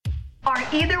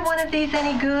either one of these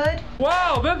any good?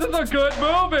 Wow, this is a good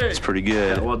movie. It's pretty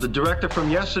good. Yeah, well, the director from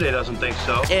yesterday doesn't think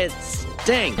so. It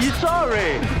stinks. You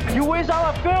sorry? You waste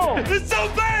our film. It's so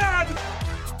bad.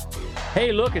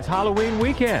 Hey, look, it's Halloween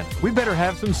weekend. We better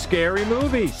have some scary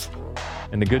movies.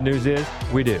 And the good news is,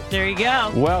 we do. There you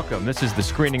go. Welcome. This is the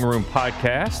Screening Room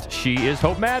Podcast. She is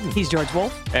Hope Madden. He's George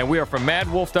Wolf. And we are from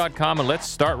madwolf.com, and let's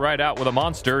start right out with a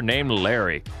monster named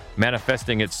Larry,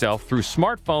 manifesting itself through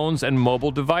smartphones and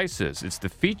mobile devices. It's the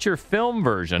feature film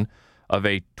version of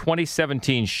a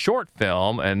 2017 short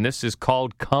film, and this is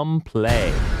called Come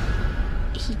Play.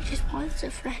 He just wants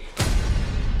a friend.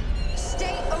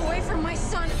 Stay away from my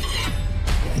son.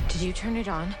 Did you turn it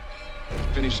on?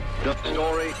 Finish the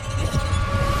story.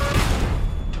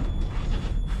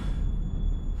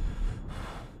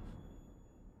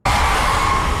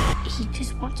 He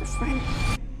just wants a friend.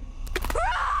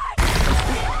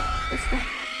 A friend. A friend.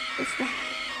 A friend.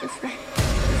 A friend. A friend.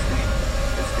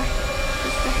 A friend.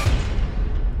 A friend.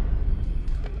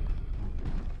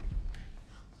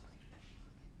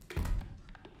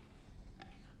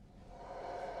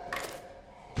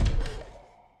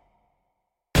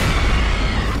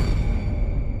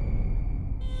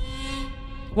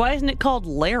 Why isn't it called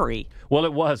Larry? Well,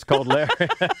 it was called Larry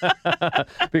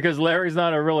because Larry's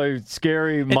not a really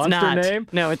scary monster name.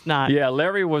 No, it's not. Yeah,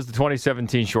 Larry was the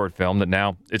 2017 short film that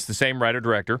now it's the same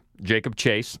writer-director, Jacob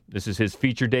Chase. This is his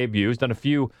feature debut. He's done a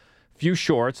few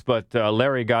shorts, but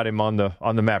Larry got him on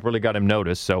the map, really got him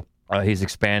noticed, so he's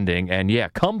expanding. And yeah,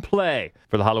 Come Play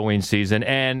for the Halloween season.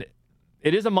 And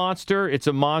it is a monster. It's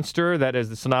a monster that, as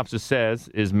the synopsis says,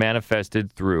 is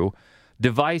manifested through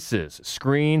devices,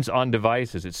 screens on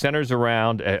devices. It centers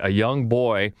around a young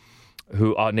boy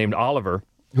who named Oliver,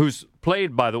 who's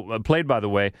played by the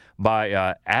way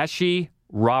by Ashley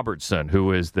Robertson, who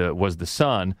was the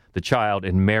son, the child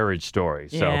in Marriage Story.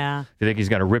 So Yeah. if you think he's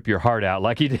going to rip your heart out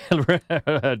like he did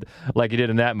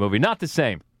in that movie, not the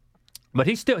same. But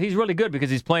he's really good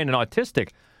because he's playing an autistic,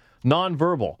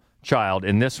 nonverbal child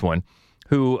in this one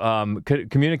who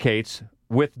communicates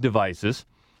with devices.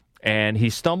 And he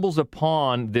stumbles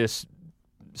upon this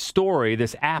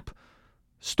app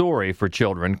story for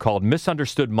children called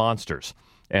Misunderstood Monsters.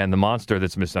 And the monster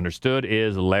that's misunderstood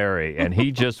is Larry. And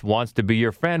he just wants to be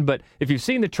your friend. But if you've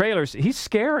seen the trailers, he's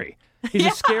scary. He's a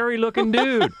scary-looking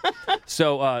dude.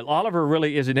 So Oliver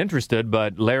really isn't interested,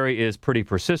 but Larry is pretty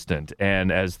persistent.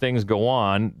 And as things go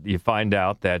on, you find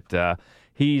out that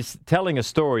he's telling a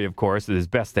story, of course, as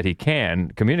best that he can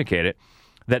communicate it,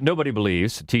 that nobody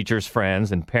believes, teachers,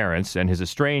 friends, and parents, and his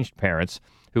estranged parents,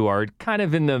 who are kind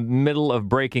of in the middle of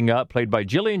breaking up, played by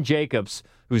Jillian Jacobs,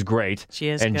 who's great. She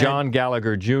is and good. John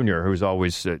Gallagher Jr., who's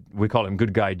always, we call him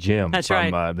Good Guy Jim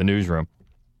from the newsroom.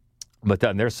 But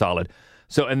they're solid.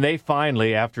 So, and they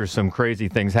finally, after some crazy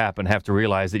things happen, have to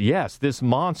realize that, yes, this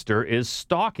monster is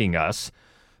stalking us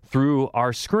through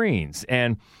our screens.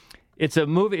 And it's a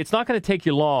movie. It's not going to take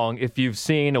you long if you've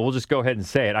seen, and we'll just go ahead and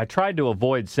say it. I tried to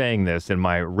avoid saying this in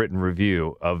my written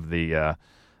review of the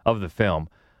film,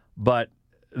 but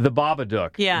the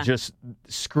Babadook just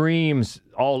screams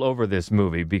all over this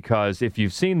movie because if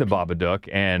you've seen the Babadook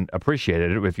and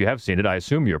appreciated it, if you have seen it, I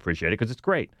assume you appreciate it because it's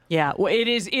great. Yeah, well, it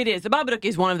is. The Babadook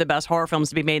is one of the best horror films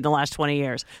to be made in the last 20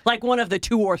 years. Like one of the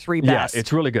 2 or 3 best. Yeah,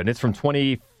 it's really good. And it's from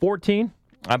 2014.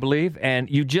 I believe, and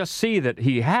you just see that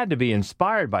he had to be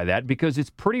inspired by that because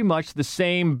it's pretty much the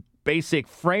same basic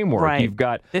framework. Right. You've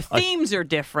got the themes are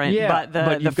different, but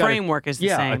the framework is the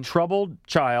same. Yeah, a troubled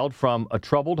child from a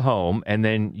troubled home, and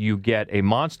then you get a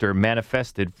monster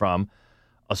manifested from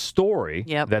a story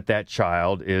that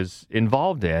child is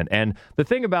involved in. And the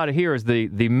thing about it here is the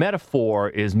metaphor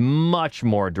is much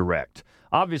more direct.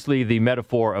 Obviously, the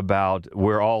metaphor about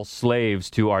we're all slaves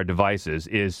to our devices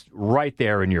is right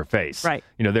there in your face. Right.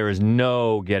 You know, there is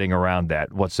no getting around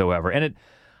that whatsoever. And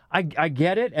I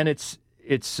get it, and it's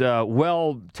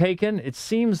well taken. It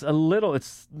seems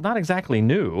it's not exactly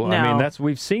new. No. I mean,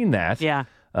 we've seen that. Yeah.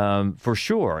 For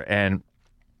sure. And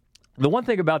the one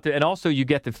thing about and also you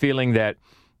get the feeling that,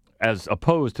 as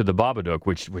opposed to the Babadook,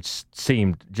 which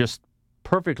seemed just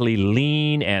perfectly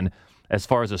lean and as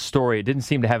far as a story, it didn't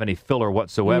seem to have any filler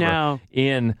whatsoever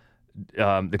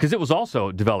because it was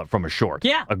also developed from a short.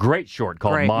 Yeah. A great short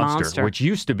called Monster, which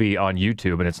used to be on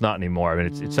YouTube, and it's not anymore. I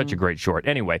mean, it's such a great short.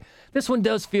 Anyway, this one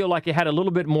does feel like it had a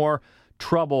little bit more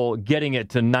trouble getting it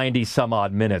to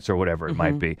 90-some-odd minutes or whatever it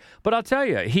might be. But I'll tell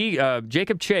you,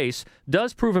 Jacob Chase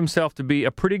does prove himself to be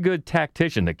a pretty good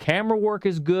tactician. The camera work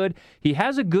is good. He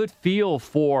has a good feel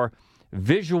for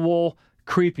visual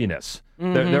creepiness.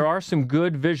 There are some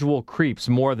good visual creeps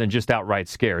more than just outright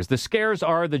scares. The scares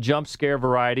are the jump scare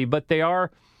variety, but they are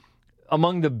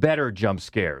among the better jump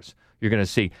scares. you're going to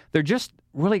see. There just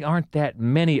really aren't that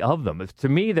many of them. To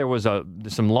me, there was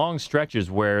some long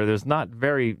stretches where there's not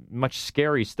very much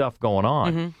scary stuff going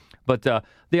on. But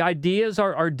the ideas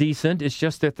are decent. It's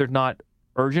just that they're not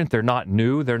urgent, they're not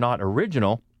new, they're not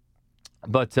original.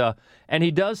 But and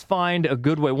he does find a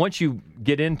good way. Once you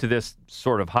get into this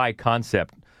sort of high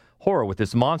concept horror with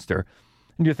this monster,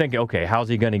 and you're thinking, okay, how's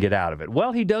he going to get out of it?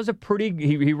 Well, he does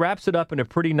he wraps it up in a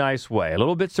pretty nice way. A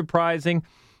little bit surprising,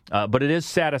 but it is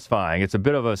satisfying. It's a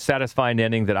bit of a satisfying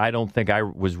ending that I don't think I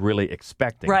was really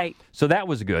expecting. Right. So that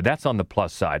was good. That's on the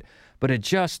plus side. But it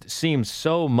just seems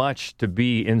so much to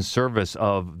be in service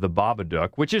of the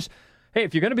Babadook, which is, hey,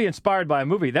 if you're going to be inspired by a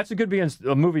movie, that's a good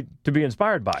movie to be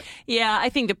inspired by. Yeah, I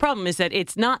think the problem is that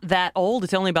it's not that old.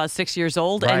 It's only about 6 years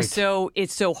old. Right. And so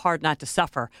it's so hard not to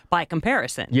suffer by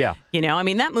comparison. Yeah. You know, I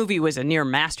mean, that movie was a near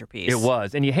masterpiece. It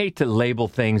was. And you hate to label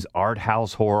things art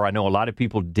house horror. I know a lot of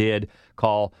people did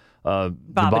call the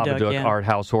Babadook yeah. art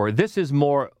house horror. This is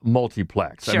more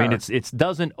multiplex. Sure. I mean, it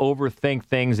doesn't overthink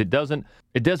things. It doesn't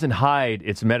hide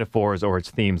its metaphors or its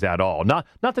themes at all. Not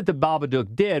that the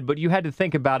Babadook did, but you had to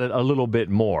think about it a little bit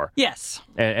more. Yes.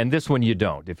 And this one you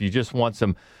don't. If you just want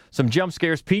some jump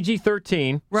scares,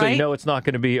 PG-13, right. So you know it's not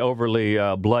going to be overly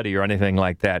bloody or anything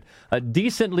like that.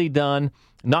 Decently done,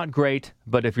 not great,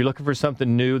 but if you're looking for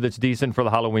something new that's decent for the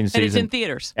Halloween season. And it's in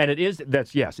theaters. And it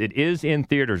is in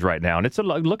theaters right now. And it's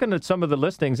looking at some of the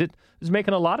listings, it is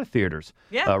making a lot of theaters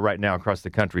right now across the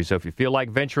country. So if you feel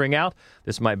like venturing out,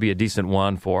 this might be a decent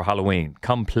one for Halloween.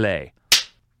 Come play.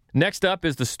 Next up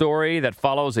is the story that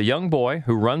follows a young boy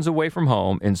who runs away from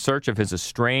home in search of his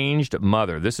estranged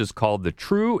mother. This is called The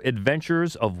True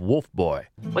Adventures of Wolfboy.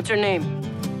 What's her name?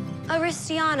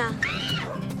 Aristiana,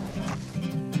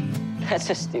 That's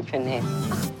a stupid name.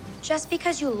 just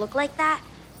because you look like that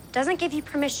doesn't give you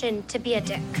permission to be a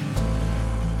dick.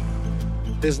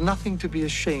 There's nothing to be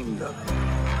ashamed of.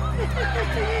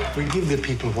 We give the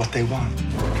people what they want.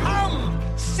 Come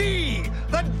see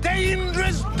the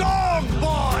dangerous dog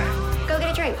boy. Go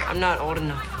get a drink. I'm not old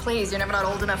enough. Please, you're never not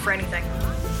old enough for anything.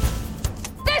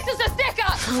 This is a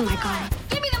stick-up! Oh my god.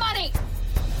 Give me the money!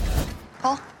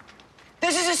 Paul?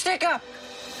 This is a stick-up.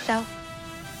 So,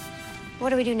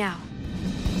 what do we do now?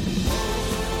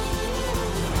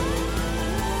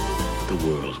 The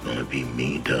world's gonna be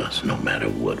mean to us no matter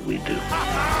what we do.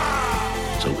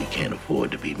 So we can't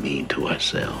afford to be mean to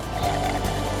ourselves.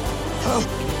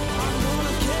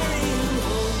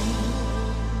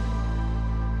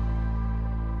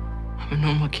 I'm a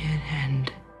normal kid,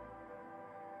 and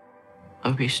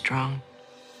I'll be strong.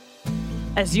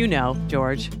 As you know,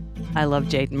 George, I love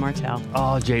Jaden Martell.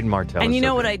 Oh, Jaden Martell. And is you so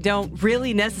know what good. I don't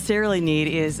really necessarily need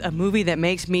is a movie that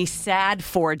makes me sad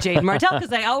for Jaden Martell,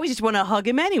 because I always just want to hug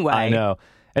him anyway. I know.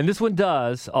 And this one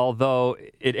does, although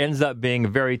it ends up being a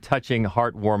very touching,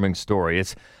 heartwarming story.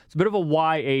 It's a bit of a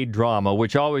YA drama,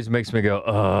 which always makes me go,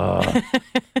 ugh.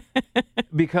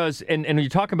 Because, and you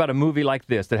talk about a movie like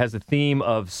this that has a theme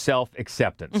of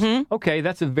self-acceptance. Mm-hmm. Okay,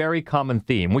 that's a very common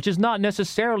theme, which is not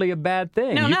necessarily a bad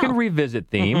thing. No, you no. can revisit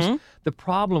themes. Mm-hmm. The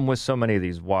problem with so many of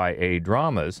these YA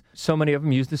dramas, so many of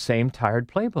them use the same tired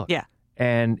playbook. Yeah.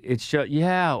 And it's just,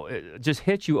 it just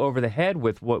hits you over the head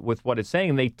with what it's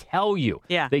saying. They tell you.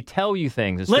 Yeah. They tell you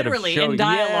things instead Literally of showing. in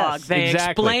dialogue, Yes, they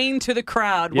exactly. explain to the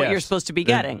crowd what Yes. you're supposed to be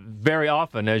getting. Very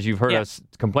often, as you've heard us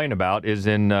complain about, is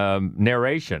in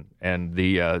narration and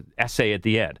the essay at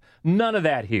the end. None of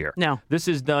that here. No. This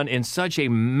is done in such a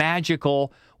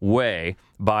magical way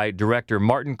by director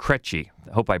Martin Kretschy.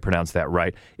 I hope I pronounced that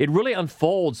right. It really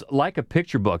unfolds like a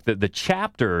picture book. The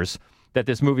chapters that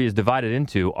this movie is divided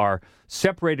into are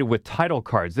separated with title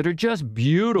cards that are just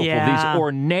beautiful. Yeah. These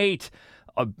ornate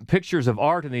pictures of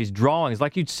art and these drawings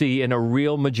like you'd see in a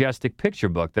real majestic picture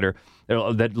book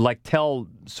that like tell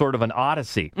sort of an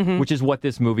odyssey, which is what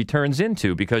this movie turns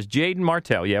into, because Jaden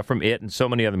Martell, from It and so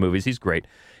many other movies, he's great.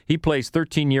 He plays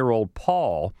 13-year-old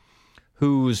Paul,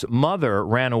 whose mother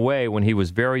ran away when he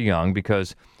was very young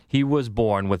because he was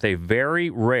born with a very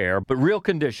rare but real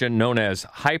condition known as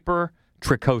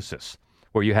hypertrichosis,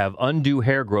 where you have undue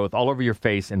hair growth all over your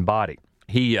face and body.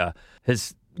 He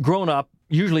has grown up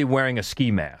usually wearing a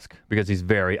ski mask because he's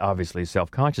very obviously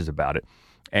self-conscious about it.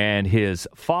 And his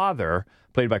father,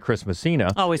 played by Chris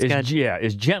Messina, Always good.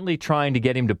 is gently trying to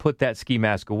get him to put that ski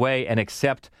mask away and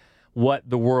accept what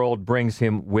the world brings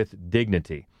him with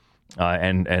dignity.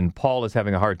 And Paul is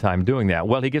having a hard time doing that.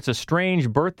 Well, he gets a strange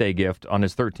birthday gift on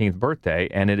his 13th birthday,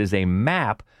 and it is a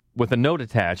map with a note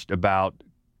attached about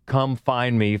come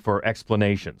find me for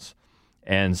explanations.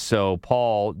 And so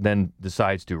Paul then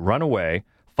decides to run away,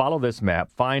 follow this map,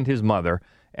 find his mother,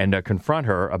 and confront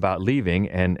her about leaving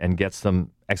and get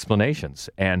some explanations.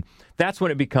 And that's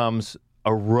when it becomes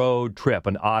a road trip,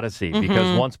 an odyssey,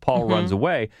 because once Paul runs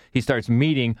away, he starts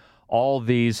meeting all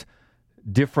these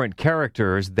different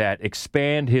characters that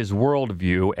expand his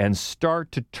worldview and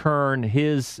start to turn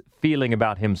his feeling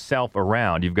about himself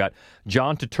around. You've got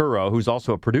John Turturro, who's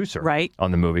also a producer on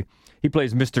the movie. He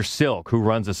plays Mr. Silk, who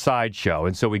runs a sideshow.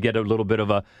 And so we get a little bit of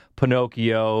a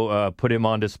Pinocchio, put him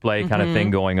on display kind of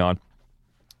thing going on.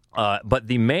 But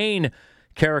the main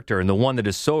character, and the one that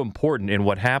is so important in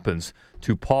what happens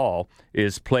to Paul,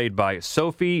 is played by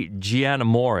Sophie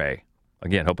Giannamore.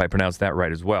 Again, hope I pronounced that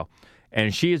right as well.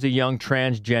 And she is a young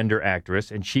transgender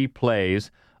actress, and she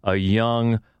plays a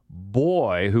young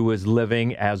boy who is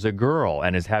living as a girl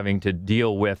and is having to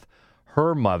deal with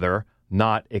her mother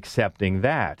not accepting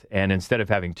that. And instead of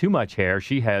having too much hair,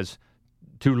 she has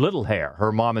too little hair.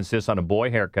 Her mom insists on a boy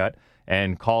haircut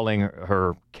and calling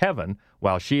her Kevin,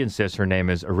 while she insists her name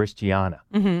is Aristiana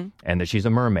and that she's a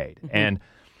mermaid. And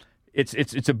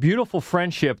it's a beautiful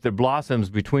friendship that blossoms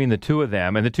between the two of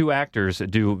them, and the two actors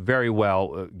do very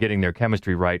well getting their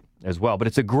chemistry right as well. But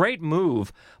it's a great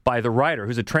move by the writer,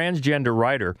 who's a transgender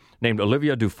writer named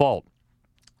Olivia Dufault,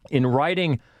 in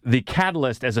writing the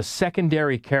catalyst as a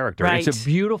secondary character. Right. It's a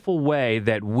beautiful way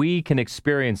that we can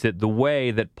experience it the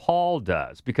way that Paul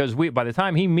does, because by the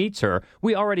time he meets her,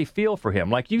 we already feel for him.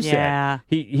 Like you said,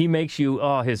 he makes you,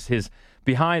 his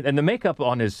behind, and the makeup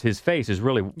on his face is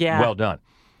really well done.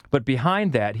 But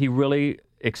behind that, he really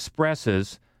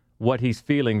expresses what he's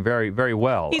feeling very, very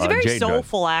well. He's a very Jade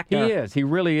soulful actor. He is. He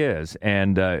really is.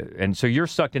 And so you're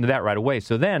sucked into that right away.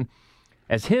 So then,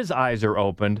 as his eyes are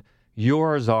opened,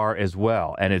 yours are as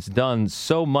well. And it's done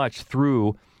so much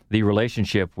through the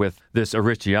relationship with this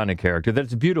Aristiana character that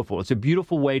it's beautiful. It's a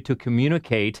beautiful way to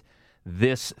communicate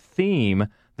this theme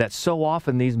that so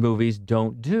often these movies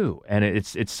don't do. And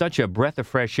it's such a breath of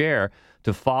fresh air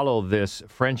to follow this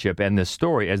friendship and this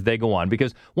story as they go on.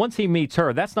 Because once he meets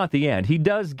her, that's not the end. He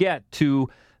does get to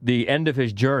the end of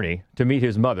his journey to meet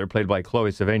his mother, played by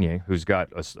Chloe Sevigny, who's got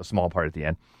a small part at the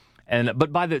end.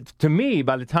 But by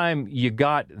the time you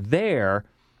got there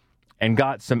and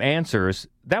got some answers,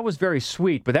 that was very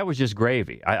sweet, but that was just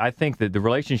gravy. I think that the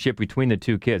relationship between the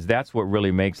two kids, that's what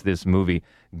really makes this movie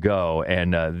go,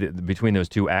 and between those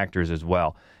two actors as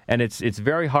well. And it's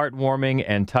very heartwarming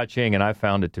and touching, and I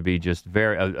found it to be just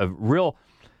a real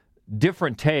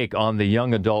different take on the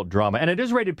young adult drama. And it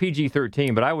is rated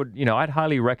PG-13, but I'd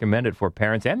highly recommend it for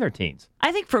parents and their teens.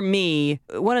 I think for me,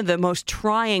 one of the most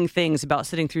trying things about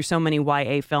sitting through so many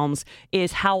YA films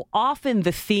is how often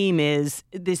the theme is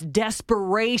this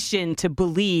desperation to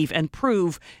believe and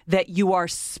prove that you are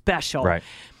special. Right.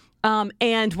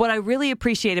 And what I really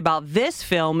appreciate about this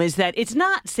film is that it's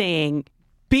not saying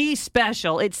be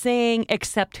special. It's saying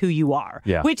accept who you are,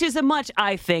 which is a much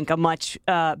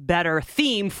better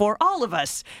theme for all of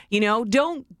us.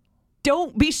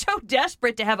 Don't be so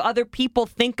desperate to have other people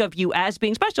think of you as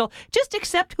being special. Just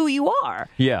accept who you are.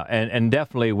 Yeah, and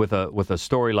definitely with a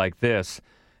story like this,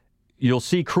 you'll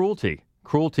see cruelty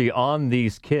on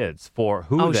these kids for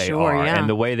who they are and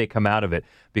the way they come out of it.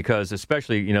 Because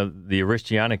especially, the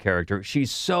Aristiana character, she's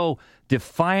so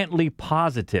defiantly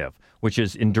positive, which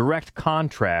is in direct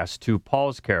contrast to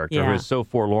Paul's character, who is so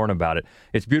forlorn about it.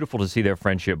 It's beautiful to see their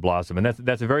friendship blossom. And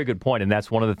that's a very good point, and that's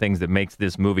one of the things that makes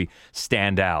this movie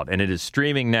stand out. And it is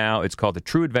streaming now. It's called The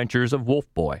True Adventures of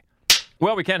Wolfboy.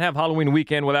 Well, we can't have Halloween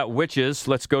weekend without witches.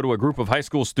 Let's go to a group of high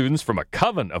school students from a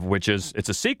coven of witches. It's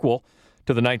a sequel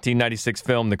to the 1996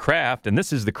 film The Craft, and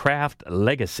this is The Craft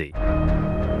Legacy.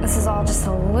 This is all just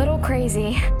a little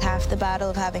crazy. Half the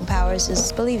battle of having powers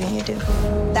is believing you do.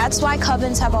 That's why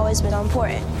covens have always been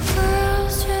important.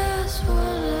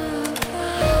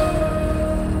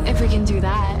 If we can do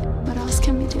that, what else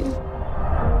can we do?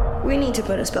 We need to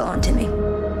put a spell on Timmy.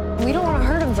 We don't want to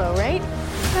hurt him though, right?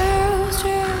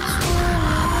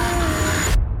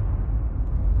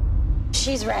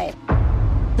 She's right.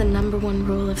 The number one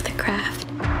rule of the craft: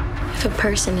 if a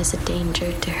person is a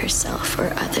danger to herself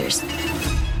or others,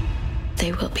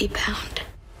 they will be bound.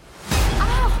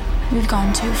 Oh, we've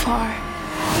gone too far.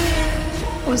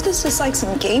 Was this just like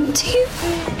some game to you?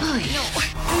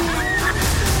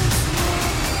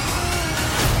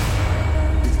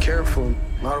 Be careful.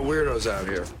 A lot of weirdos out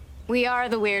here. We are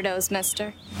the weirdos,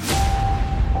 mister.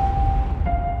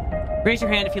 Raise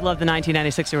your hand if you love the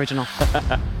 1996 original.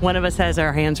 One of us has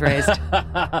our hands raised.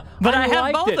 But I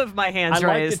have both of my hands raised.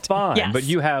 I liked it fine, yes. But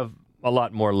you have a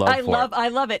lot more love for it. I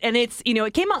love it. And it's,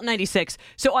 it came out in 96,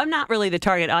 so I'm not really the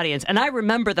target audience. And I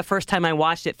remember the first time I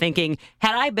watched it thinking,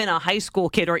 had I been a high school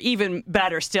kid, or even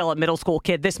better still, a middle school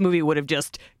kid, this movie would have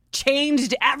just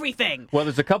changed everything. Well,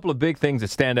 there's a couple of big things that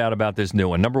stand out about this new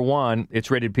one. Number one, it's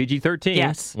rated PG-13.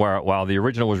 Yes. While the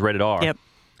original was rated R. Yep.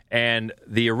 And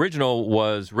the original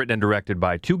was written and directed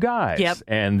by two guys. Yep.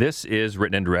 And this is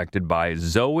written and directed by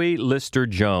Zoe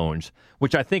Lister-Jones,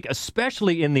 which I think,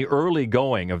 especially in the early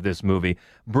going of this movie,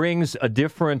 brings a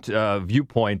different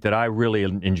viewpoint that I really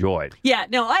enjoyed. Yeah,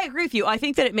 no, I agree with you. I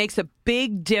think that it makes a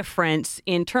big difference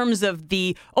in terms of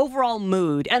the overall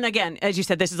mood. And again, as you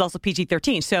said, this is also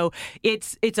PG-13. So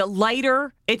it's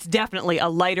definitely a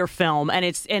lighter film. And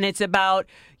it's about,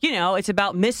 it's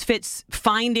about misfits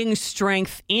finding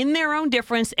strength in their own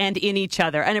difference and in each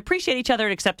other, and appreciate each other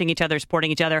and accepting each other, supporting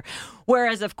each other.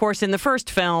 Whereas, of course, in the first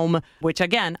film, which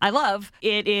again, I love,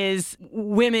 it is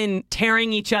women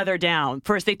tearing each other down.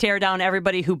 First, they tear down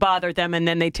everybody who bothered them, and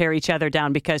then they tear each other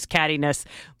down because cattiness,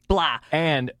 blah.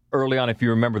 And early on, if you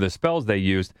remember the spells they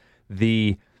used,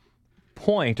 the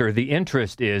point or the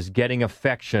interest is getting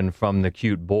affection from the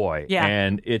cute boy. Yeah.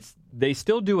 And they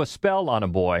still do a spell on a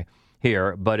boy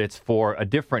here, but it's for a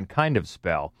different kind of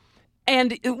spell.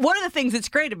 And one of the things that's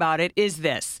great about it is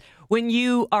this. When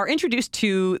you are introduced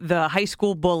to the high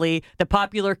school bully, the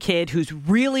popular kid who's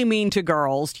really mean to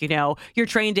girls, you're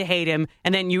trained to hate him,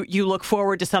 and then you look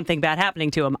forward to something bad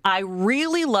happening to him. I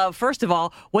really love, first of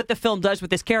all, what the film does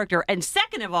with this character, and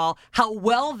second of all, how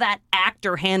well that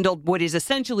actor handled what is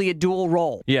essentially a dual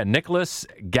role. Yeah, Nicholas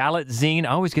Galitzine.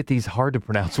 I always get these hard to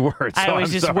pronounce words. I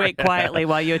always just wait quietly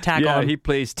while you tackle him. Yeah, he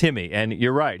plays Timmy, and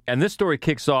you're right. And this story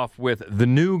kicks off with the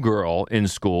new girl in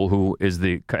school who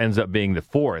ends up being the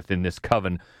fourth in this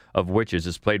coven of witches,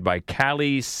 is played by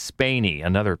Callie Spaney,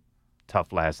 another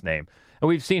tough last name. And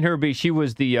we've seen her she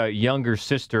was the younger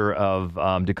sister of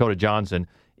Dakota Johnson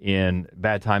in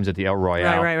Bad Times at the El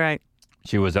Royale. Right.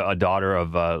 She was a daughter of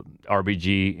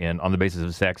RBG and On the Basis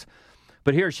of Sex.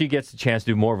 But here she gets a chance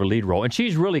to do more of a lead role. And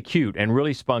she's really cute and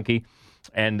really spunky.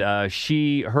 And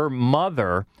her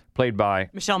mother, played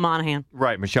by Michelle Monaghan.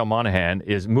 Right, Michelle Monaghan,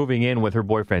 is moving in with her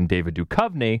boyfriend, David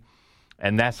Duchovny.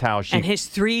 And that's how she... And his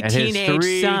three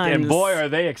teenage sons. And boy, are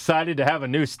they excited to have a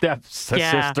new sister.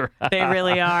 Yeah, they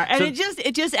really are. And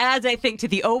it just adds, I think, to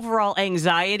the overall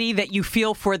anxiety that you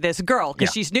feel for this girl.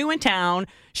 Because she's new in town.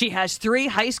 She has 3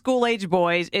 high school-age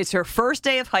boys. It's her first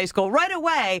day of high school. Right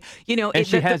away, And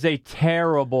she has a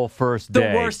terrible first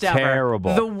day. The worst ever.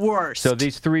 Terrible. The worst. So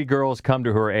these 3 girls come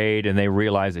to her aid, and they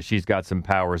realize that she's got some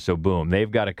power. So boom,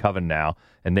 they've got a coven now.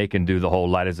 And they can do the whole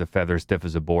light as a feather, stiff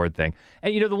as a board thing.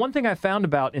 And, the one thing I found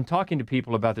about in talking to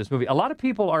people about this movie, a lot of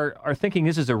people are thinking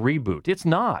this is a reboot. It's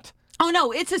not. Oh,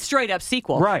 no, it's a straight-up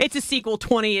sequel. Right. It's a sequel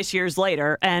 20-ish years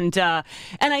later. And I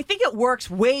think it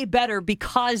works way better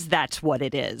because that's what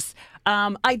it is.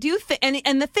 I do think,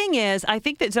 and the thing is, I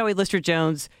think that Zoe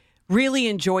Lister-Jones really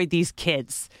enjoyed these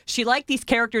kids. She liked these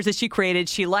characters that she created.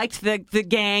 She liked the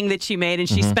gang that she made, and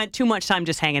she spent too much time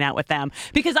just hanging out with them.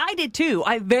 Because I did too.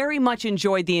 I very much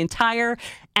enjoyed the entire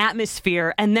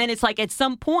atmosphere. And then it's like at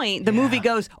some point, the movie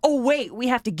goes, oh, wait, we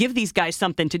have to give these guys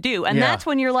something to do. And that's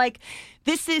when you're like,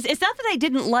 it's not that I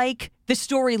didn't like the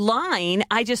storyline.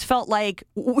 I just felt like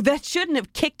that shouldn't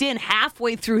have kicked in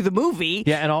halfway through the movie.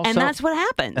 Yeah, and that's what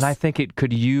happens. And I think it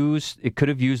could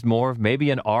have used more of maybe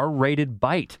an R-rated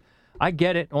bite. I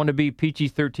get it. I want to be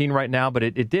PG-13 right now, but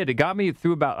it did. It got me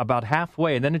through about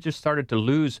halfway, and then it just started to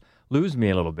lose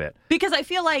me a little bit. Because I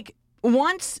feel like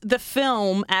once the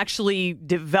film actually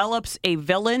develops a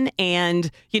villain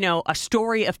and, a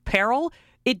story of peril,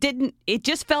 it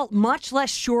just felt much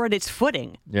less sure at its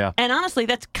footing. Yeah. And honestly,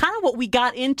 that's kind of what we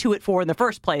got into it for in the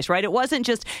first place, right? It wasn't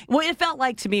just, what it felt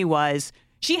like to me was,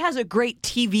 she has a great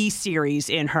TV series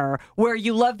in her where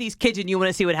you love these kids and you want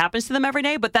to see what happens to them every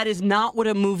day, but that is not what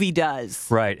a movie does.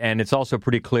 Right, and it's also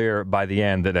pretty clear by the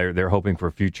end that they're hoping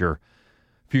for future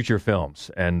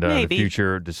films and the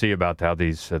future to see about how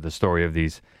the story of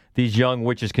these young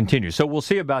witches continue. So we'll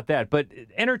see about that. But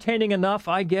entertaining enough,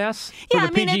 I guess, for the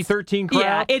PG-13 crowd.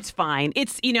 Yeah, it's fine.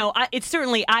 It's, it's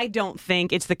certainly, I don't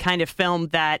think it's the kind of film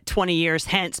that 20 years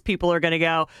hence people are going to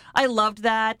go, I loved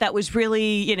that. That was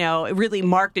really, it really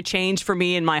marked a change for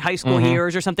me in my high school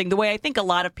years or something. The way I think a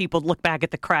lot of people look back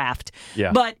at The Craft.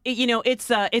 Yeah. But, it's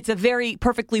a very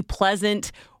perfectly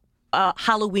pleasant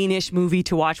Halloween-ish movie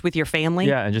to watch with your family.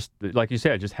 Yeah, and just like you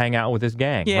said, just hang out with this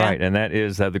gang. Yeah. Right, and that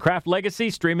is The Craft Legacy,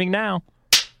 streaming now.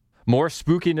 More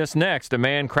spookiness next. A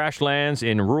man crash lands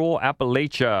in rural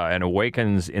Appalachia and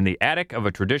awakens in the attic of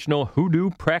a traditional hoodoo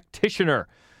practitioner.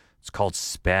 It's called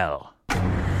Spell.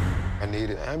 I need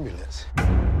an ambulance.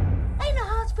 Ain't no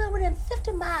hospital within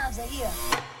 50 miles of here.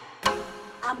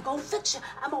 I'm gonna fix you.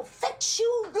 I'm gonna fix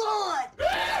you good.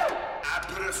 I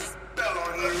put a spell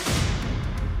on you.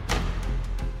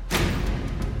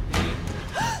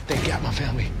 They got my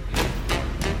family.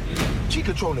 She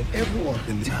controlling everyone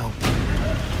in town.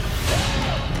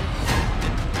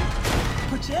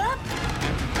 Put you up,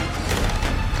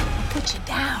 put you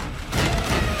down.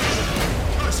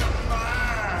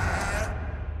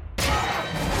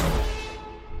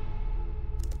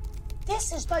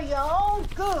 This is for your own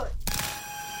good.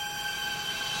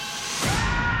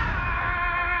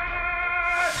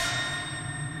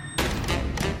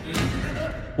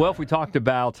 Well, if we talked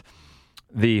about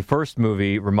the first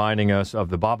movie reminding us of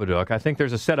the Babadook, I think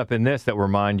there's a setup in this that will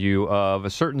remind you of a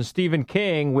certain Stephen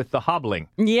King with The Hobbling.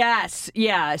 Yes,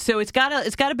 yeah. So it's got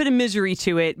a bit of misery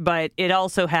to it, but it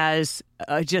also has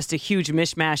just a huge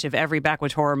mishmash of every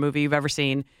backwoods horror movie you've ever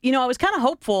seen. You know, I was kind of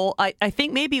hopeful. I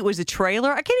think maybe it was a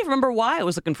trailer. I can't even remember why I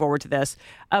was looking forward to this.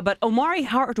 But Omari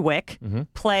Hardwick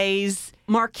plays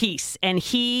Marquise, and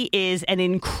he is an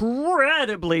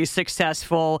incredibly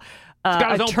successful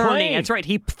attorney. That's right.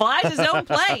 He flies his own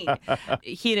plane.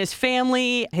 He and his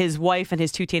family, his wife and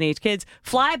his 2 teenage kids,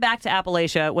 fly back to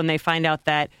Appalachia when they find out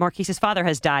that Marquise's father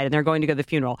has died and they're going to go to the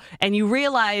funeral. And you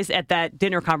realize at that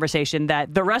dinner conversation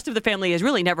that the rest of the family has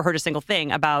really never heard a single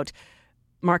thing about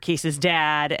Marquise's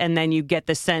dad, and then you get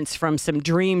the sense from some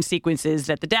dream sequences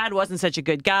that the dad wasn't such a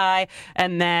good guy,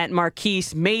 and that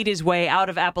Marquise made his way out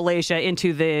of Appalachia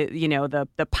into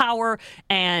the power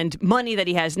and money that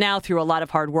he has now through a lot of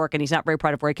hard work, and he's not very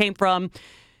proud of where he came from,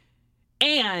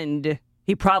 and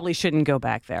he probably shouldn't go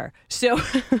back there. So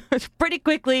pretty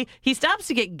quickly, he stops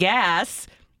to get gas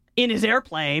in his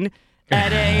airplane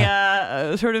at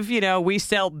a sort of, we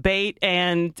sell bait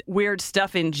and weird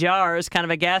stuff in jars, kind of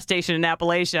a gas station in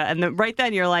Appalachia. And right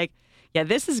then you're like, yeah,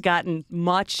 this has gotten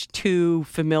much too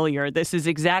familiar. This is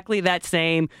exactly that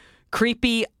same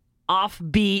creepy,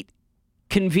 offbeat,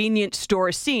 convenience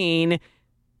store scene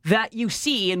that you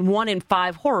see in 1 in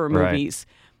 5 horror movies.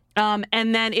 Right.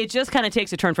 And then it just kind of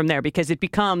takes a turn from there because it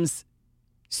becomes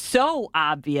so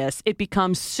obvious. It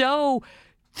becomes so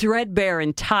threadbare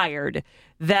and tired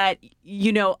that,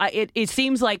 it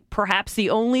seems like perhaps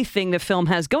the only thing the film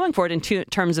has going for it in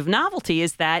terms of novelty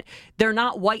is that they're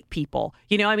not white people.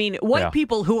 White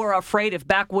people who are afraid of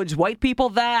backwoods white people,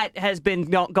 that has been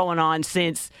going on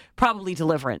since probably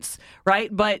Deliverance,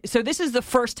 right? But so this is the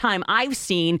first time I've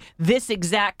seen this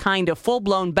exact kind of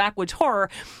full-blown backwoods horror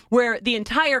where the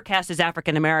entire cast is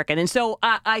African-American. And so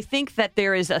I think that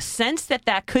there is a sense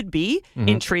that could be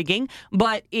intriguing,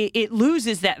 but it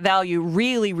loses that value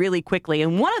really, really quickly.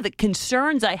 And one of the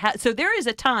concerns I had, so there's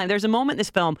a moment in this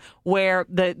film where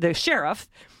the sheriff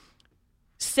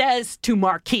says to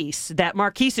Marquise that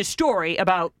Marquise's story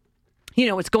about,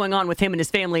 what's going on with him and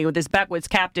his family, with his backwoods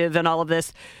captive and all of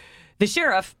this, the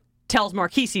sheriff tells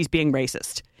Marquise he's being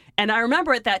racist. And I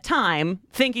remember at that time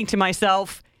thinking to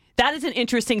myself, that is an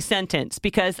interesting sentence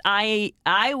because I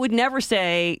would never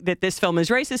say that this film is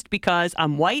racist because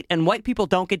I'm white and white people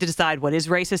don't get to decide what is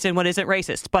racist and what isn't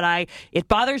racist. But it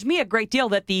bothers me a great deal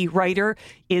that the writer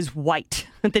is white.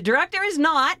 The director is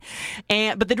not,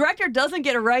 but the director doesn't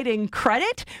get a writing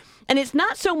credit. And it's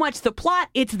not so much the plot,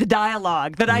 it's the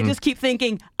dialogue that I just keep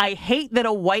thinking, I hate that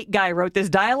a white guy wrote this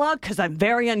dialogue because I'm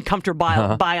very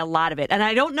uncomfortable by a lot of it. And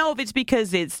I don't know if it's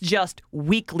because it's just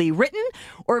weakly written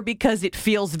or because it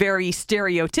feels very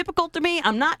stereotypical to me.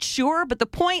 I'm not sure, but the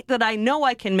point that I know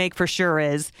I can make for sure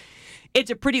is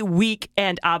it's a pretty weak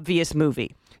and obvious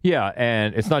movie. Yeah,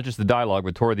 and it's not just the dialogue,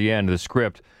 but toward the end of the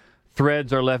script,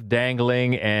 threads are left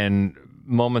dangling and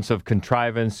moments of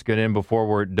contrivance get in before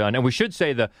we're done. And we should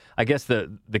say the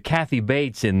Kathy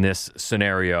Bates in this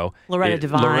scenario.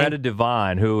 Loretta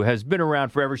Devine, who has been around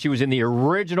forever. She was in the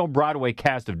original Broadway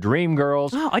cast of Dreamgirls.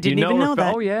 Oh, I didn't even know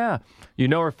that. Oh, yeah. You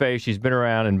know her face. She's been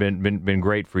around and been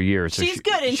great for years. So she's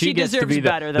good, and she gets deserves to be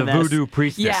better than the this. voodoo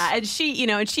priestess. Yeah, and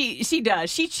she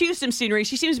does. She chews some scenery.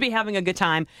 She seems to be having a good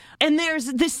time. And there's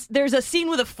a scene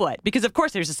with a foot, because of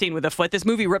course there's a scene with a foot. This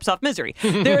movie rips off Misery.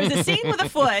 There is a scene with a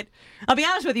foot. I'll be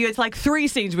honest with you, it's like 3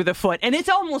 scenes with a foot, and it's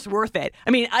almost worth it.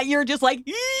 I mean, you're just like,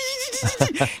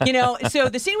 so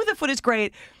the scene with the foot is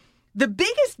great. The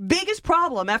biggest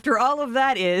problem after all of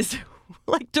that is,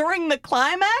 like, during the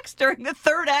climax, during the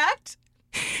third act,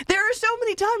 there are so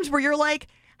many times where you're like,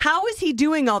 how is he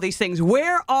doing all these things?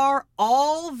 Where are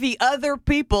all the other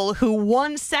people who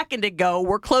 1 second ago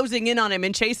were closing in on him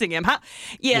and chasing him?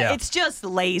 It's just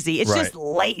lazy. It's just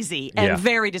lazy and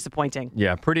very disappointing.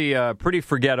 Yeah, pretty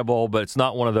forgettable, but it's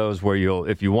not one of those where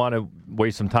if you want to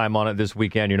waste some time on it this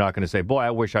weekend, you're not going to say, boy,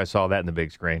 I wish I saw that in the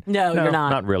big screen. No, you're not.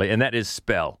 Not really. And that is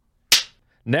Spell.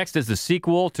 Next is the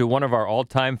sequel to one of our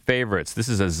all-time favorites. This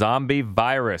is a zombie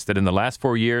virus that in the last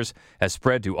 4 years has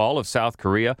spread to all of South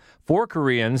Korea. 4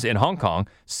 Koreans in Hong Kong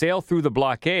sail through the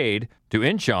blockade to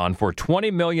Incheon for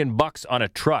 $20 million on a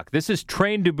truck. This is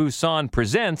Train to Busan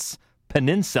presents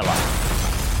Peninsula.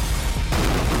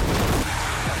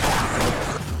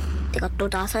 내가 또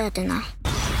나서야 되나?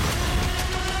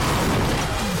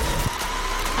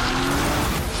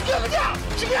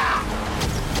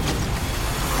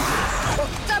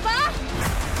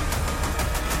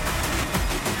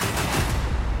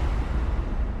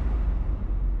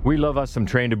 We love us some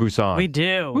Train to Busan. We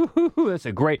do. Woo-hoo-hoo. That's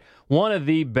a great, one of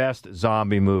the best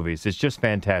zombie movies. It's just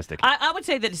fantastic. I would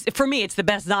say that for me, it's the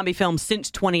best zombie film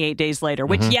since 28 Days Later,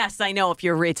 which, yes, I know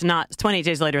it's not, 28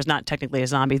 Days Later is not technically a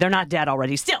zombie. They're not dead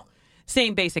already. Still,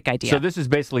 same basic idea. So this is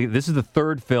the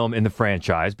third film in the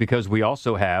franchise because we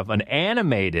also have an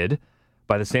animated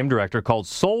by the same director called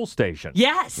Soul Station.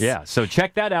 Yes. Yeah, so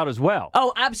check that out as well.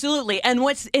 Oh, absolutely. And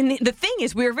the thing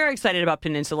is, we were very excited about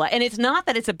Peninsula, and it's not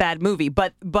that it's a bad movie,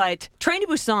 but Train to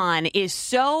Busan is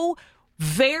so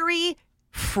very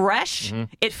fresh.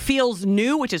 It feels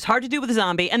new, which is hard to do with a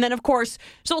zombie. And then, of course,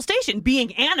 Soul Station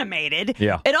being animated,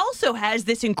 it also has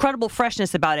this incredible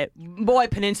freshness about it. Boy,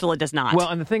 Peninsula does not. Well,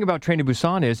 and the thing about Train to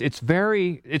Busan is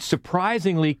it's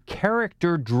surprisingly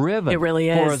character-driven. It really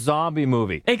is. For a zombie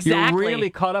movie. Exactly. You're really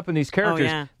caught up in these characters.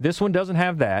 Oh, yeah. This one doesn't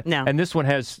have that. No. And this one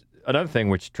has another thing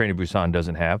which Train to Busan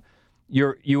doesn't have.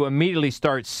 You immediately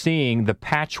start seeing the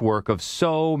patchwork of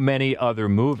so many other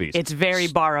movies. It's very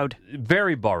borrowed.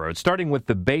 Very borrowed. Starting with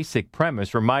the basic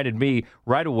premise reminded me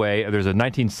right away, there's a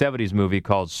 1970s movie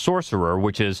called Sorcerer,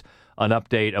 which is an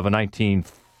update of a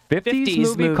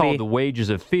 1950s movie called The Wages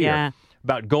of Fear.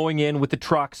 About going in with the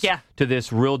trucks to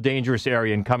this real dangerous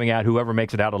area and coming out. Whoever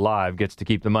makes it out alive gets to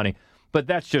keep the money. But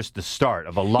that's just the start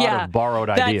of a lot of borrowed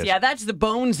ideas. That's the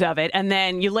bones of it. And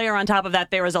then you layer on top of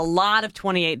that, there is a lot of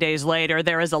 28 Days Later.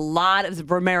 There is a lot of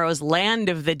Romero's Land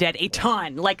of the Dead. A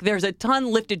ton. Like, there's a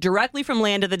ton lifted directly from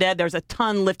Land of the Dead. There's a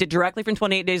ton lifted directly from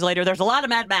 28 Days Later. There's a lot of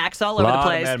Mad Max all over the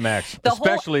place. A lot of Mad Max.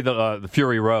 Especially the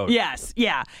Fury Road. Yes,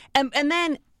 yeah. And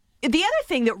then the other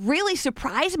thing that really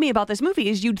surprised me about this movie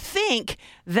is you'd think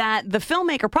that the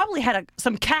filmmaker probably had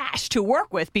some cash to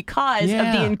work with because of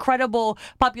the incredible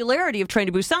popularity of Train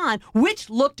to Busan, which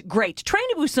looked great. Train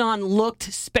to Busan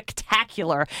looked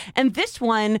spectacular. And this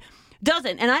one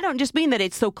doesn't. And I don't just mean that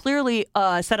it's so clearly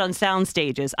set on sound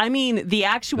stages. I mean the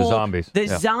actual... The zombies.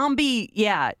 Zombie,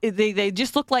 they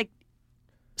just look like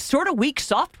sort of weak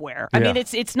software. I mean,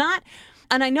 it's not...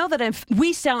 And I know that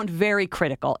we sound very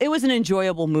critical. It was an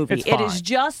enjoyable movie. It's fine. It is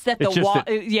just that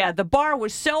the bar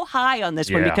was so high on this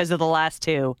one because of the last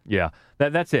two. Yeah,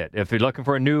 that's it. If you're looking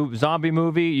for a new zombie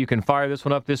movie, you can fire this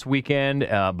one up this weekend.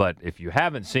 But if you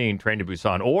haven't seen Train to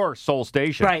Busan or Soul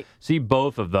Station, see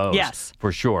both of those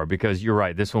for sure. Because you're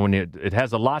right, this one it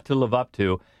has a lot to live up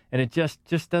to, and it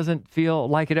just doesn't feel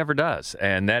like it ever does.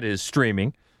 And that is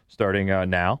streaming starting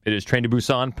now. It is Train to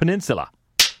Busan Peninsula.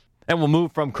 And we'll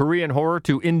move from Korean horror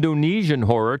to Indonesian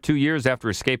horror. 2 years after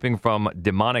escaping from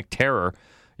demonic terror,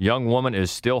 a young woman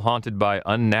is still haunted by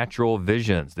unnatural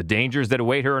visions. The dangers that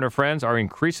await her and her friends are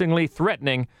increasingly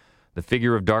threatening. The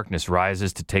figure of darkness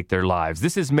rises to take their lives.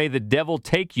 This is May the Devil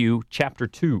Take You, Chapter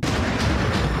 2.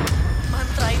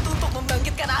 Mantra itu untuk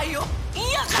membangkitkan Ayu.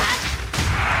 Iya kan?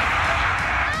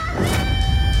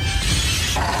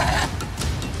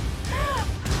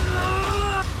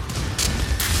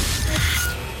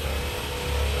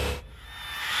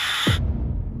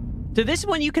 So this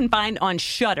one you can find on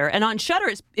Shudder, and on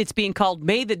Shudder it's being called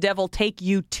May the Devil Take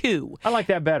You 2. I like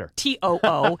that better.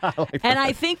 TOO. And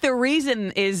I think the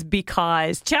reason is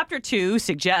because Chapter 2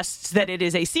 suggests that it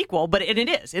is a sequel, but it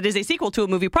is. It is a sequel to a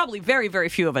movie probably very, very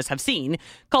few of us have seen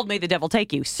called May the Devil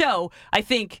Take You. So I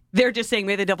think they're just saying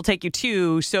May the Devil Take You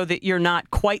 2 so that you're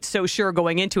not quite so sure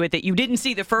going into it that you didn't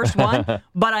see the first one,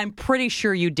 but I'm pretty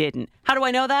sure you didn't. How do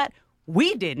I know that?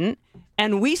 We didn't,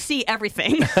 and we see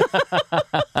everything.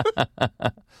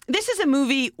 This is a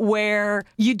movie where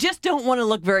you just don't want to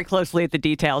look very closely at the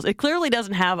details. It clearly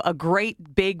doesn't have a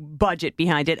great big budget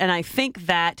behind it, and I think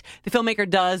that the filmmaker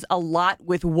does a lot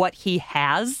with what he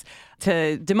has.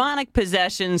 To demonic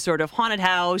possession, sort of haunted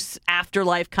house,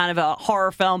 afterlife kind of a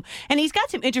horror film. And he's got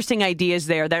some interesting ideas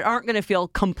there that aren't going to feel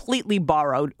completely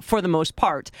borrowed for the most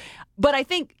part. But I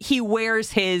think he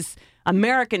wears his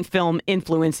American film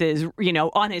influences,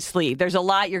 on his sleeve. There's a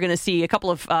lot. You're going to see a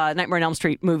couple of Nightmare on Elm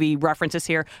Street movie references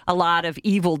here, a lot of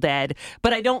Evil Dead.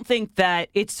 But I don't think that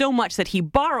it's so much that he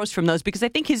borrows from those because I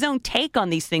think his own take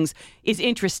on these things is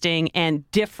interesting and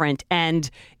different. And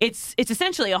it's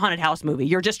essentially a haunted house movie.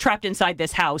 You're just trapped inside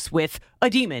this house with a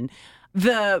demon.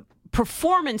 The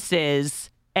performances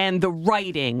and the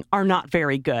writing are not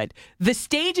very good. The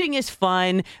staging is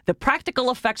fun. The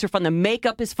practical effects are fun. The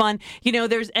makeup is fun. You know,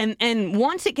 and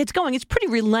once it gets going, it's pretty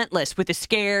relentless with the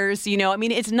scares. You know, I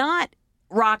mean, it's not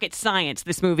rocket science,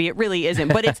 this movie. It really isn't.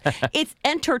 But it's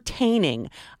entertaining.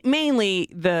 Mainly,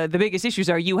 the biggest issues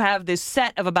are you have this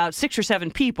set of about 6 or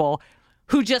 7 people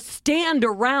who just stand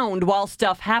around while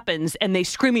stuff happens and they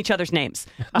scream each other's names.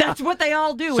 That's what they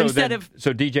all do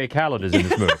So DJ Khaled is in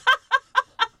this movie.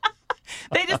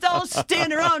 They just all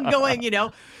stand around going,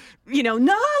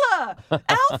 Nala,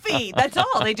 Alfie. That's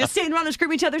all. They just stand around and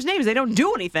scream each other's names. They don't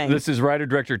do anything. This is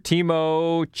writer-director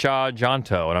Timo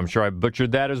Tchajanto, and I'm sure I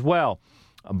butchered that as well.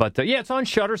 But it's on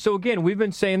Shudder. So again, we've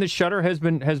been saying that Shudder has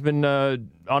been on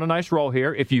a nice roll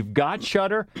here. If you've got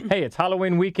Shudder, hey, it's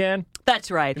Halloween weekend.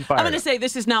 That's right. I'm going to say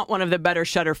this is not one of the better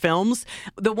Shudder films.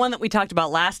 The one that we talked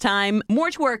about last time,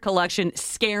 Mortuary Collection,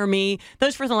 Scare Me.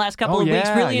 Those for the last couple of weeks,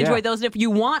 really enjoyed those. And if you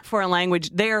want foreign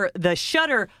language, the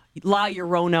Shudder La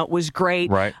Llorona was great.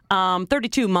 Right.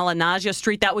 32 Malanaja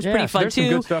Street, that was pretty fun there's too.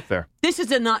 Some good stuff there. This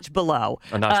is a notch below,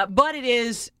 but it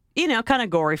is kind of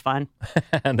gory fun.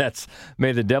 And that's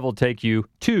May the Devil Take You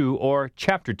 2 or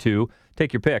Chapter 2.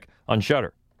 Take your pick on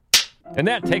Shudder. And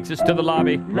that takes us to the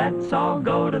lobby. Let's all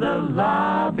go to the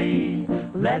lobby.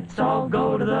 Let's all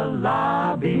go to the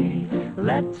lobby.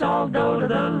 Let's all go to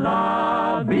the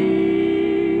lobby.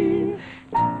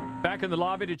 Back in the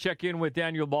lobby to check in with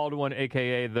Daniel Baldwin,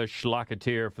 a.k.a. the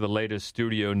Schlocketeer, for the latest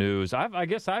studio news. I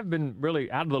guess I've been really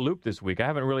out of the loop this week. I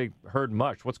haven't really heard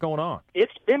much. What's going on?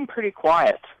 It's been pretty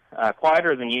quiet.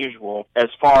 Quieter than usual. As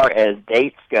far as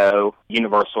dates go,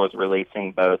 Universal is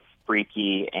releasing both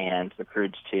Freaky and The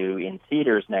Croods 2 in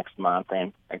theaters next month,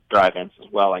 and drive-ins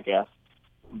as well, I guess.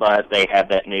 But they have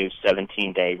that new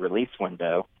 17-day release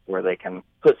window where they can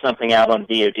put something out on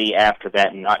VOD after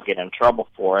that and not get in trouble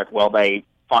for it. Well, they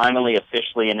finally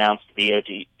officially announced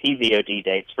PVOD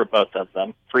dates for both of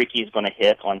them. Freaky is going to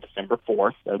hit on December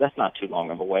 4th, so that's not too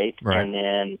long of a wait. Right. And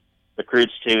then The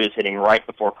Croods 2 is hitting right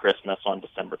before Christmas on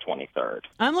December 23rd.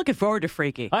 I'm looking forward to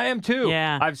Freaky. I am too.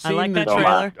 Yeah, I like that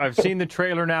trailer. I've seen the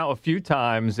trailer now a few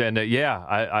times, and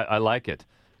I like it.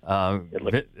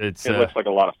 It looks like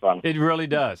a lot of fun. It really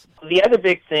does. The other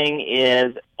big thing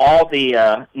is all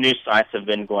the news sites have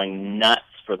been going nuts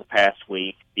for the past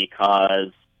week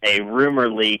because a rumor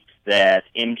leaked that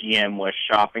MGM was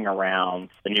shopping around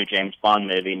the new James Bond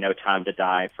movie, No Time to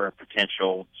Die, for a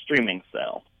potential streaming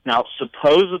sale. Now,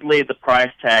 supposedly the price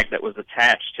tag that was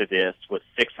attached to this was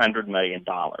 $600 million.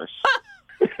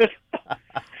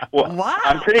 Well, wow.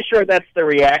 I'm pretty sure that's the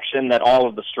reaction that all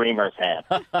of the streamers had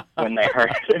when they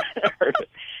heard it.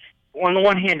 On the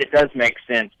one hand, it does make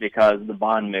sense because the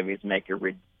Bond movies make a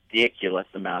ridiculous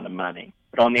amount of money.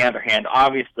 But on the other hand,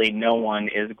 obviously no one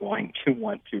is going to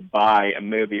want to buy a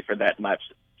movie for that much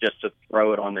just to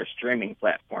throw it on their streaming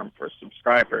platform for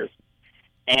subscribers.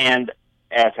 And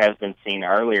as has been seen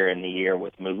earlier in the year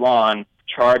with Mulan,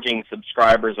 charging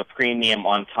subscribers a premium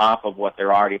on top of what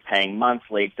they're already paying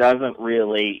monthly doesn't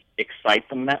really excite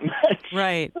them that much.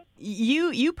 Right.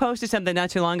 You posted something not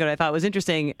too long ago that I thought was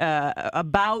interesting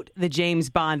about the James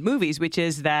Bond movies, which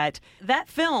is that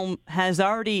film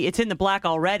it's in the black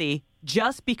already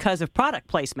just because of product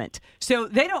placement. So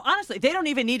they don't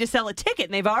even need to sell a ticket,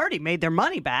 and they've already made their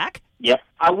money back. Yep.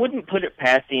 I wouldn't put it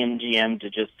past the MGM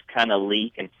to just kind of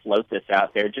leak and float this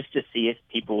out there just to see if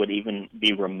people would even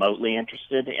be remotely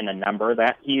interested in a number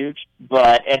that huge.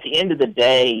 But at the end of the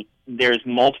day, there's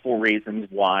multiple reasons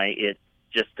why it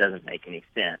just doesn't make any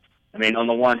sense. I mean, on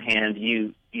the one hand,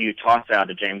 you toss out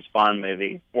a James Bond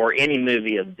movie or any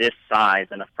movie of this size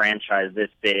and a franchise this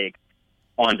big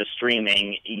onto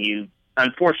streaming, you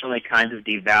unfortunately kind of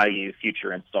devalue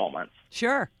future installments.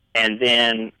 Sure. And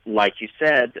then, like you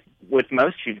said, with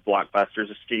most huge blockbusters,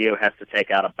 a studio has to take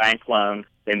out a bank loan.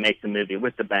 They make the movie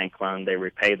with the bank loan. They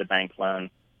repay the bank loan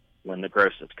when the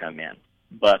grosses come in.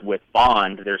 But with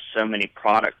Bond, there's so many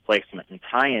product placement and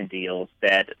tie-in deals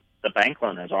that the bank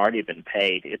loan has already been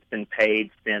paid. It's been paid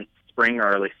since spring or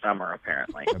early summer,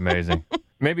 apparently. Amazing.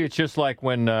 Maybe it's just like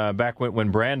when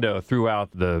Brando threw out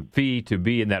the fee to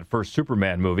be in that first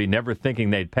Superman movie, never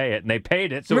thinking they'd pay it, and they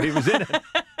paid it, so he was in it.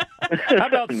 How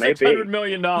about $600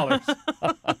 million?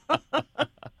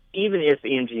 Even if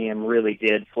MGM really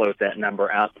did float that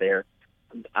number out there,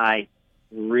 I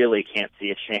really can't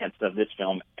see a chance of this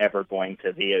film ever going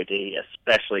to VOD,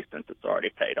 especially since it's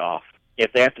already paid off.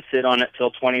 If they have to sit on it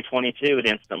till 2022, it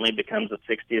instantly becomes a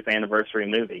 60th anniversary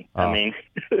movie. Oh. I mean,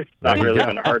 it's not really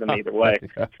going to hurt them either way.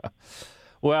 Yeah.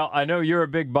 Well, I know you're a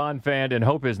big Bond fan, and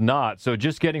Hope is not, so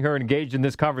just getting her engaged in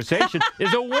this conversation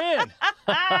is a win.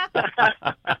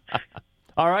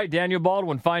 All right, Daniel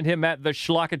Baldwin. Find him at the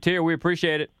Schlocketeer. We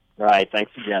appreciate it. All right.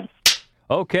 Thanks again.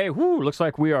 Okay. Looks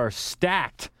like we are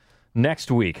stacked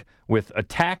next week with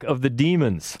Attack of the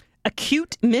Demons.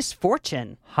 Acute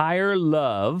Misfortune. Higher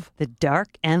Love. The Dark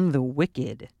and the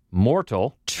Wicked.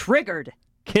 Mortal. Triggered.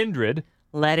 Kindred.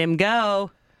 Let Him Go.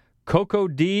 Coco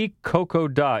D, Coco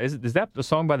Da. Is that a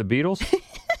song by the Beatles?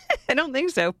 I don't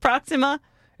think so. Proxima.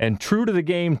 And True to the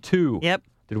Game 2. Yep.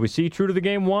 Did we see True to the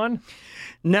Game 1?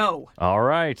 No. All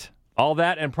right. All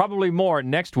that and probably more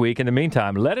next week. In the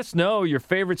meantime, let us know your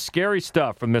favorite scary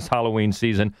stuff from this Halloween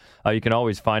season. You can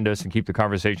always find us and keep the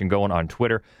conversation going on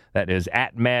Twitter. That is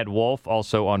 @MadWolf.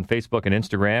 Also on Facebook and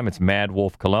Instagram, it's Mad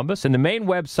Wolf Columbus. And the main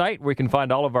website where you can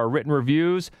find all of our written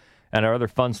reviews and our other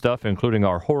fun stuff, including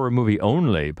our horror movie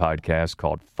only podcast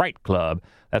called Fright Club.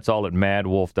 That's all at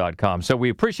madwolf.com. So we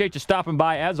appreciate you stopping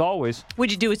by as always.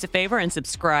 Would you do us a favor and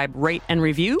subscribe, rate, and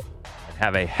review?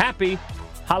 Have a happy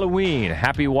Halloween.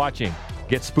 Happy watching.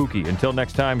 Get spooky. Until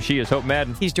next time, she is Hope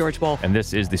Madden. He's George Wolf. And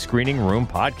this is the Screening Room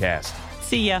Podcast.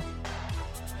 See ya.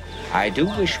 I do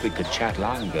wish we could chat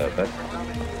longer, but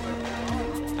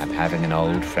I'm having an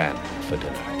old friend for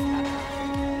dinner.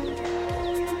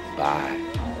 Bye.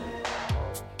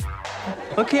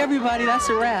 Okay, everybody, that's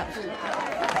a wrap.